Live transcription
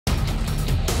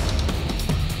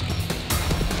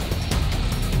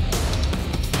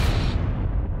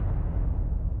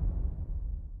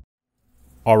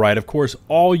All right, of course,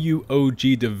 all you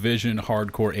OG Division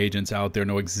hardcore agents out there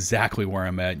know exactly where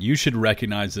I'm at. You should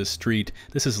recognize this street.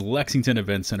 This is Lexington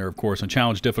Event Center, of course, on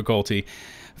challenge difficulty.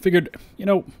 I figured, you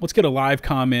know, let's get a live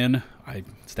comm in.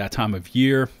 It's that time of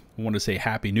year. I want to say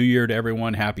Happy New Year to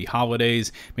everyone, Happy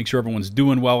Holidays. Make sure everyone's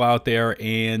doing well out there.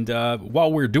 And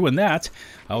while we're doing that,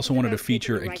 I also wanted to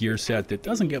feature a gear set that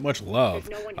doesn't get much love.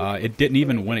 It didn't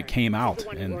even when it came out,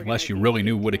 unless you really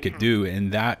knew what it could do,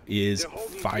 and that is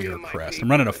Firecrest.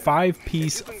 I'm running a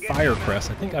 5-piece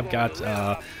Firecrest. I think I've got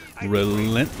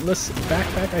Relentless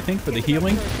backpack, I think, for the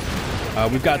healing.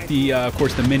 We've got the, of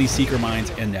course, the mini Seeker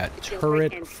Mines and that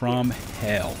turret from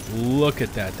hell. Look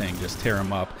at that thing, just tear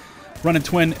them up. Running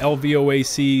twin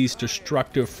LVOACs,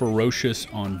 destructive, ferocious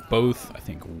on both. I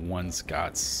think one's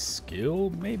got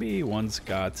skill, maybe. One's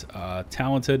got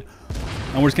talented.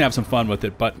 And we're just going to have some fun with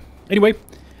it. But anyway,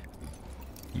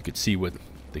 you can see with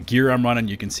the gear I'm running,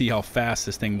 you can see how fast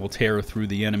this thing will tear through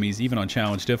the enemies, even on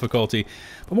challenge difficulty.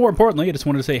 But more importantly, I just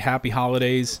wanted to say Happy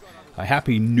Holidays, a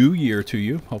Happy New Year to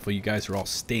you. Hopefully you guys are all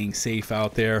staying safe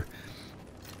out there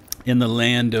in the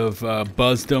land of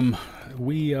Buzzdom.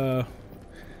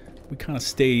 We kind of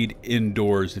stayed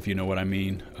indoors, if you know what I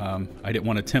mean. I didn't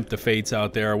want to tempt the fates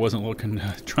out there. I wasn't looking,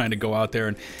 trying to go out there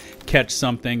and catch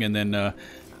something and then,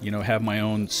 you know, have my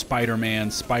own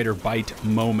Spider-Man spider bite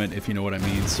moment, if you know what I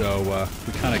mean. So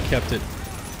we kind of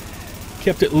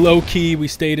kept it low key. We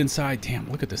stayed inside. Damn,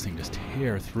 look at this thing just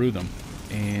tear through them,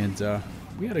 and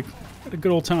we had a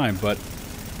good old time. But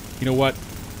you know what?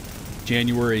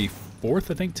 January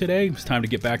 4th, I think today. It's time to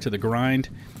get back to the grind.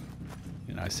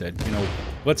 And I said, you know,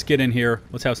 let's get in here.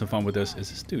 Let's have some fun with this. Is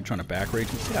this dude trying to back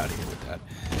rage? Get out of here with that.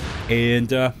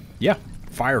 And, yeah,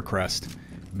 Firecrest.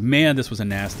 Man, this was a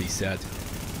nasty set.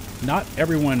 Not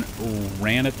everyone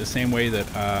ran it the same way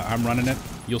that I'm running it.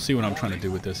 You'll see what I'm trying to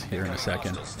do with this here in a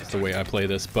second. It's the way I play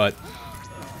this. But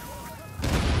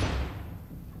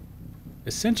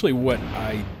essentially what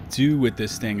I do with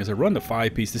this thing is I run the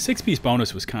 5-piece. The 6-piece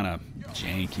bonus was kind of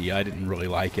janky. I didn't really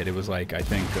like it. It was like, I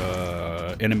think,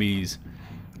 enemies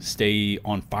stay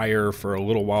on fire for a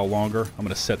little while longer. I'm going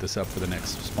to set this up for the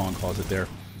next spawn closet there.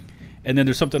 And then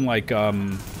there's something like, I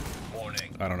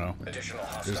don't know,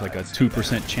 there's like a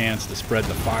 2% chance to spread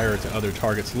the fire to other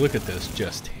targets. Look at this,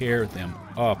 just tear them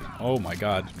up. Oh my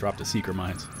god, drop the Seeker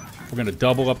Mines. We're going to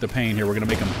double up the pain here. We're going to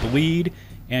make them bleed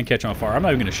and catch on fire. I'm not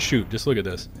even going to shoot, just look at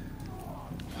this.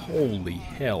 Holy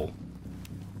hell.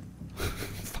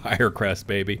 Firecrest,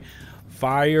 baby.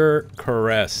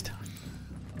 Firecrest.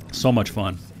 So much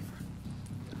fun.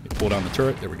 Pull down the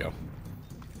turret. There we go.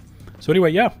 So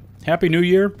anyway, yeah. Happy New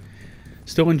Year.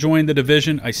 Still enjoying the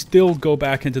Division. I still go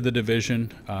back into the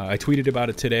Division. I tweeted about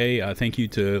it today. Thank you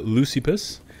to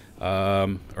Lucipus,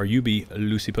 or UB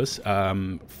Lucipus,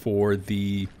 for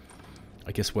the,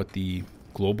 I guess what the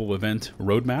global event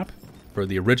roadmap for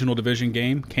the original Division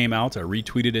game came out. I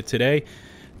retweeted it today.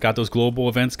 Got those global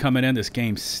events coming in. This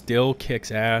game still kicks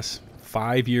ass.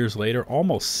 5 years later,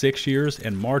 almost 6 years.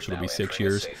 In March it'll be 6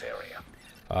 years.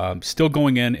 Still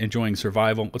going in, enjoying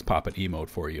survival. Let's pop an emote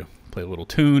for you. Play a little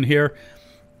tune here.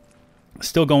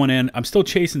 Still going in. I'm still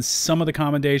chasing some of the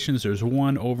commendations. There's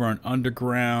one over on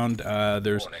Underground.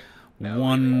 There's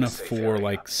one for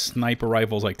like sniper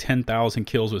rifles, like 10,000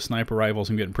 kills with sniper rifles.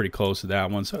 I'm getting pretty close to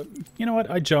that one. So you know what?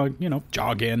 I jog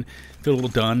in, feel a little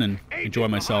done, and enjoy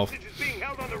myself.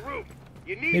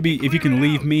 Maybe if you can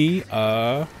leave me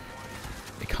a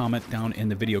comment down in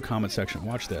the video comment section.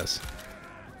 Watch this.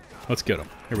 Let's get them.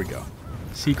 Here we go.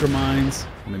 Seeker Mines.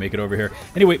 Let me make it over here.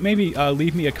 Anyway, maybe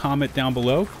leave me a comment down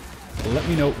below. Let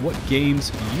me know what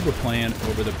games you were playing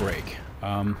over the break.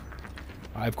 I,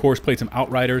 of course, played some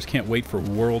Outriders. Can't wait for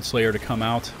World Slayer to come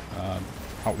out.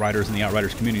 Outriders and the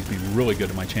Outriders community has been really good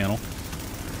to my channel.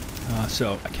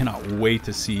 So I cannot wait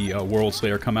to see World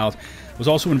Slayer come out. Was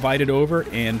also invited over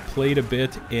and played a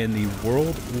bit in the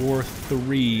World War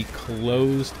III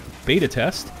closed beta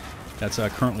test. That's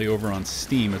currently over on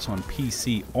Steam. It's on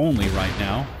PC only right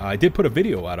now. I did put a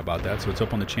video out about that, so it's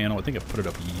up on the channel. I think I put it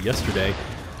up yesterday.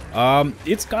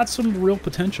 It's got some real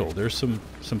potential. There's some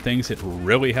things it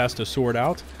really has to sort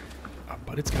out,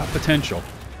 but it's got potential.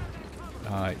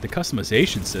 The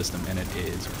customization system in it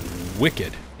is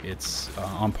wicked. It's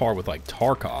on par with like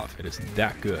Tarkov. It is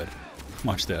that good.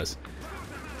 Watch this.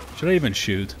 Should I even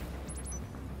shoot?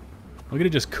 Look at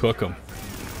it just cook them.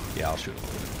 Yeah, I'll shoot a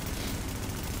little bit.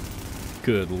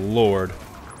 Good lord.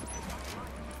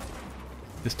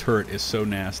 This turret is so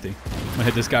nasty. I'm going to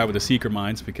hit this guy with the Seeker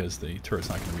Mines because the turret's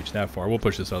not going to reach that far. We'll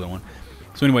push this other one.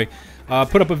 So anyway,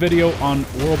 put up a video on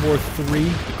World War III,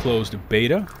 the closed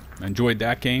beta. I enjoyed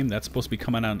that game. That's supposed to be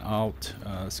coming out,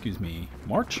 excuse me,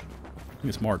 March?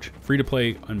 think it's March. Free to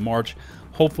play in March.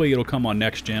 Hopefully it'll come on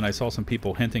next gen. I saw some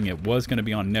people hinting it was going to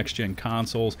be on next gen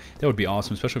consoles. That would be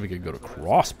awesome, especially if we could go to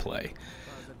crossplay,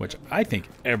 which I think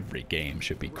every game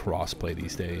should be crossplay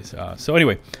these days. So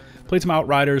anyway, played some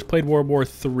Outriders, played World War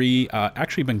III.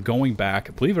 Actually been going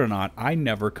back. Believe it or not, I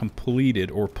never completed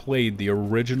or played the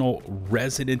original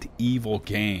Resident Evil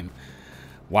game.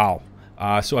 Wow.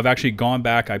 So I've actually gone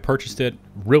back. I purchased it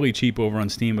really cheap over on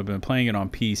Steam. I've been playing it on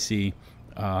PC.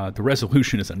 The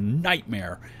resolution is a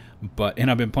nightmare, and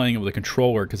I've been playing it with a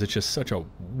controller because it's just such a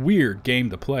weird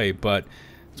game to play. But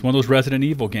it's one of those Resident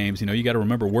Evil games. You know, you got to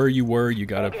remember where you were. You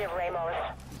got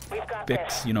to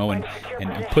fix, you know, and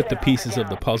put the pieces of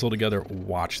the puzzle together.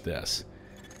 Watch this.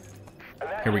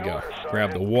 Here we go.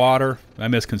 Grab the water. I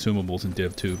miss consumables in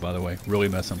Div 2, by the way. Really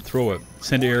miss them. Throw a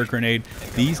incendiary grenade.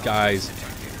 These guys,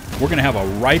 we're going to have a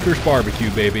Riker's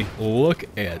barbecue, baby. Look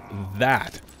at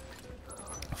that.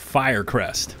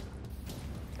 Firecrest.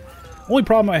 Only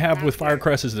problem I have with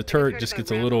Firecrest is the turret just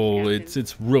gets a little,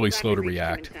 it's really slow to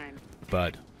react.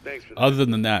 But other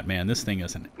than that, man, this thing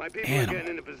is an animal.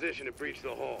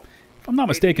 If I'm not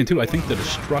mistaken, too, I think the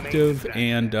destructive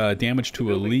and damage to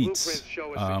elites,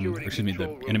 excuse me, the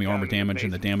enemy armor damage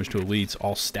and the damage to elites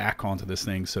all stack onto this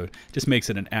thing, so it just makes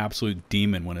it an absolute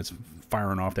demon when it's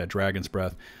firing off that dragon's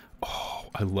breath. Oh,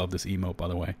 I love this emote, by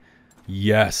the way.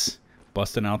 Yes,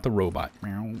 busting out the robot.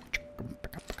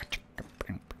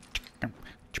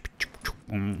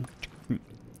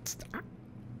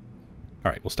 All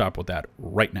right, we'll stop with that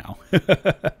right now.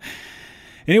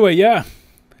 Anyway, yeah,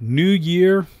 new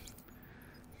year.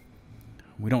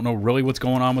 We don't know really what's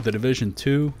going on with the Division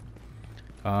 2.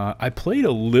 I played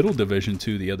a little Division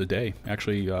 2 the other day.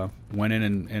 Actually, went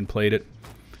in and played it.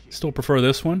 Still prefer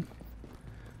this one.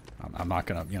 I'm not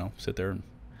going to, you know, sit there and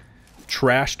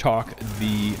trash talk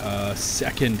the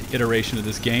second iteration of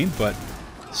this game, but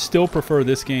still prefer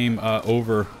this game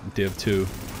over Div 2.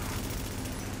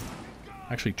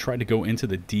 Actually tried to go into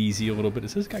the DZ a little bit.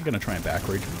 Is this guy going to try and back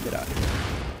rage me? Get out of here.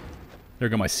 There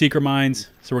go my Seeker Mines.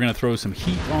 So we're going to throw some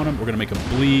heat on him. We're going to make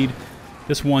him bleed.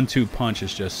 This 1-2 punch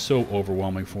is just so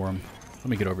overwhelming for him. Let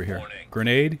me get over here.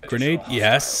 Grenade? Grenade?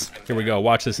 Yes. Here we go.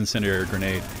 Watch this incendiary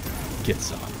grenade. Get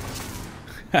some.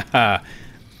 I'm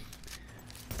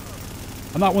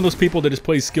not one of those people that just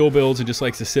plays skill builds and just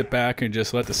likes to sit back and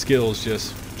just let the skills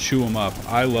just chew them up.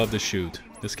 I love to shoot.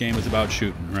 This game is about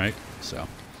shooting, right? So,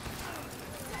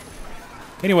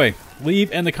 anyway,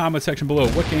 leave in the comment section below.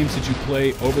 What games did you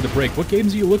play over the break? What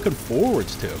games are you looking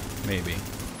forwards to, maybe?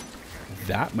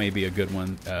 That may be a good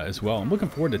one as well. I'm looking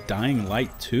forward to Dying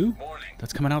Light 2.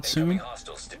 That's coming out soon.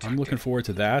 I'm looking forward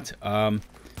to that.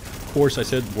 Of course, I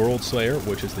said World Slayer,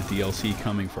 which is the DLC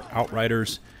coming for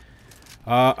Outriders.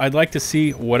 I'd like to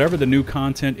see whatever the new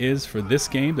content is for this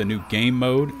game, the new game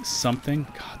mode, something.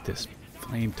 God, this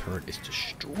flame turret is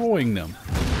destroying them.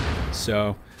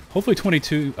 So, hopefully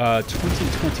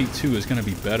 2022 is going to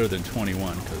be better than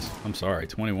 21, because, I'm sorry,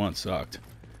 21 sucked.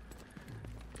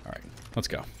 Alright, let's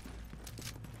go.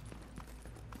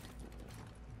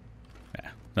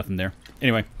 Yeah, nothing there.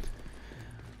 Anyway,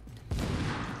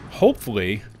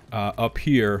 hopefully, up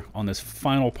here on this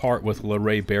final part with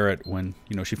LeRae Barrett, when,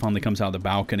 you know, she finally comes out of the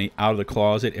balcony, out of the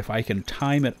closet, if I can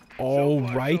time it all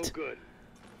right,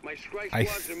 I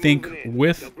think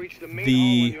with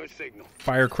the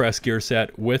Firecrest gear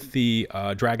set, with the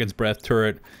Dragon's Breath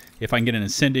turret, if I can get an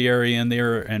incendiary in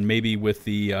there, and maybe with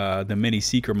the mini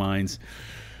Seeker Mines,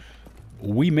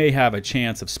 we may have a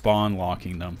chance of spawn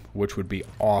locking them, which would be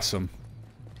awesome.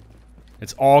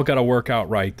 It's all got to work out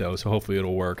right, though, so hopefully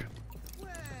it'll work.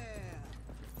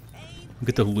 Look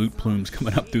at the loot plumes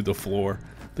coming up through the floor.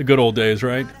 The good old days,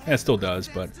 right? Yeah, it still does,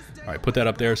 but... Alright, put that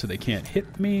up there so they can't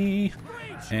hit me.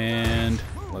 And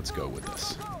let's go with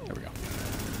this. There we go.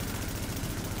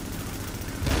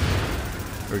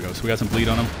 There we go. So we got some bleed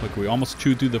on him. Look, we almost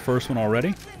chewed through the first one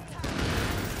already.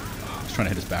 Oh, I was trying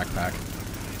to hit his backpack.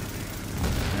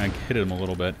 And I hit him a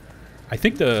little bit. I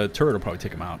think the turret will probably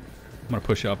take him out. I'm going to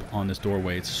push up on this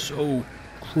doorway. It's so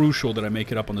crucial that I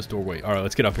make it up on this doorway. Alright,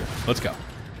 let's get up here. Let's go.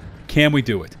 Can we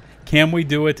do it? Can we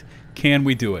do it? Can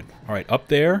we do it? All right, up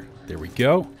there. There we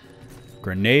go.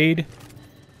 Grenade.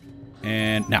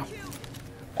 And now.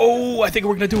 Oh, I think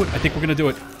we're going to do it. I think we're going to do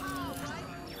it.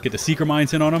 Get the Seeker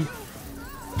Mines in on him.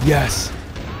 Yes.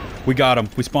 We got him.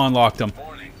 We spawn locked him.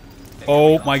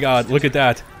 Oh, my God. Look at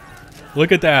that.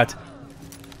 Look at that.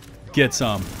 Get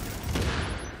some.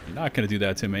 You're not going to do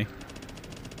that to me.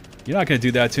 You're not going to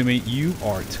do that to me. You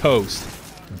are toast.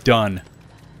 Done.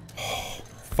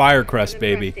 Firecrest,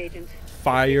 baby.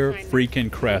 Fire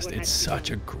freaking crest. It's such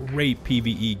a great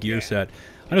PvE gear set.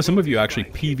 I know some of you actually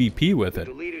PvP with it.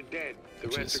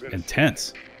 which is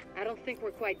intense. I don't think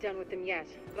we're quite done with them yet,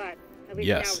 but at least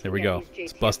Yes, now there we can go. get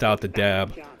these Let's JTF bust out the back on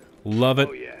dab. job. Love it,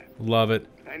 love it,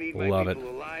 love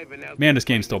it. Man, this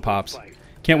game still pops.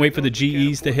 Can't wait for the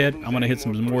GEs to hit. I'm going to hit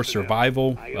some more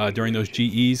survival during those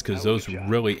GEs because those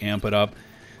really amp it up,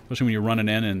 especially when you're running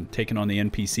in and taking on the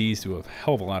NPCs, do a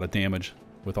hell of a lot of damage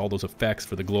with all those effects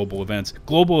for the global events.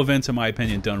 Global events, in my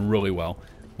opinion, done really well,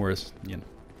 whereas, you know,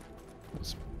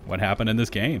 was what happened in this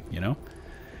game, you know?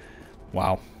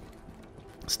 Wow.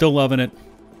 Still loving it.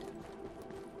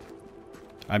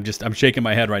 I'm shaking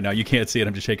my head right now. You can't see it.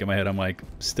 I'm just shaking my head. I'm like,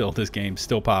 still, this game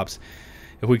still pops.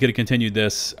 If we could have continued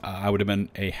this, I would have been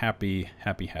a happy,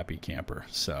 happy, happy camper.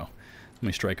 So let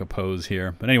me strike a pose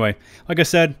here. But anyway, like I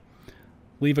said,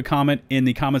 leave a comment in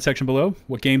the comment section below.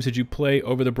 What games did you play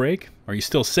over the break? Are you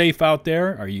still safe out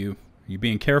there? Are you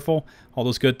being careful? All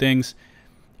those good things.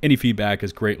 Any feedback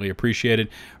is greatly appreciated.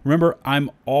 Remember,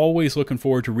 I'm always looking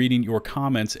forward to reading your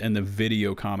comments in the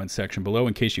video comment section below.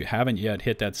 In case you haven't yet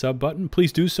hit that sub button,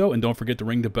 please do so, and don't forget to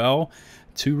ring the bell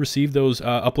to receive those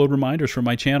upload reminders from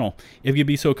my channel. If you'd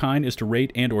be so kind as to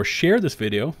rate and or share this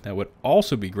video, that would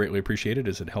also be greatly appreciated,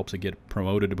 as it helps it get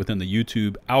promoted within the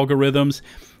YouTube algorithms.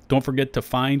 Don't forget to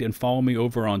find and follow me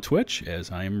over on Twitch, as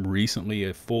I am recently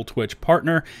a full Twitch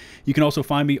partner. You can also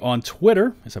find me on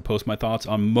Twitter, as I post my thoughts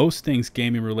on most things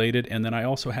gaming related. And then I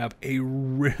also have a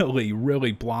really,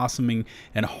 really blossoming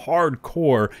and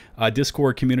hardcore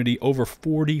Discord community, over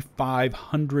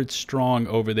 4,500 strong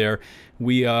over there.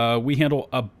 We handle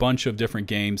a bunch of different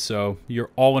games, so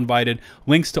you're all invited.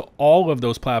 Links to all of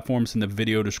those platforms in the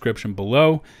video description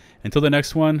below. Until the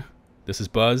next one, this is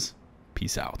Buzz.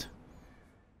 Peace out.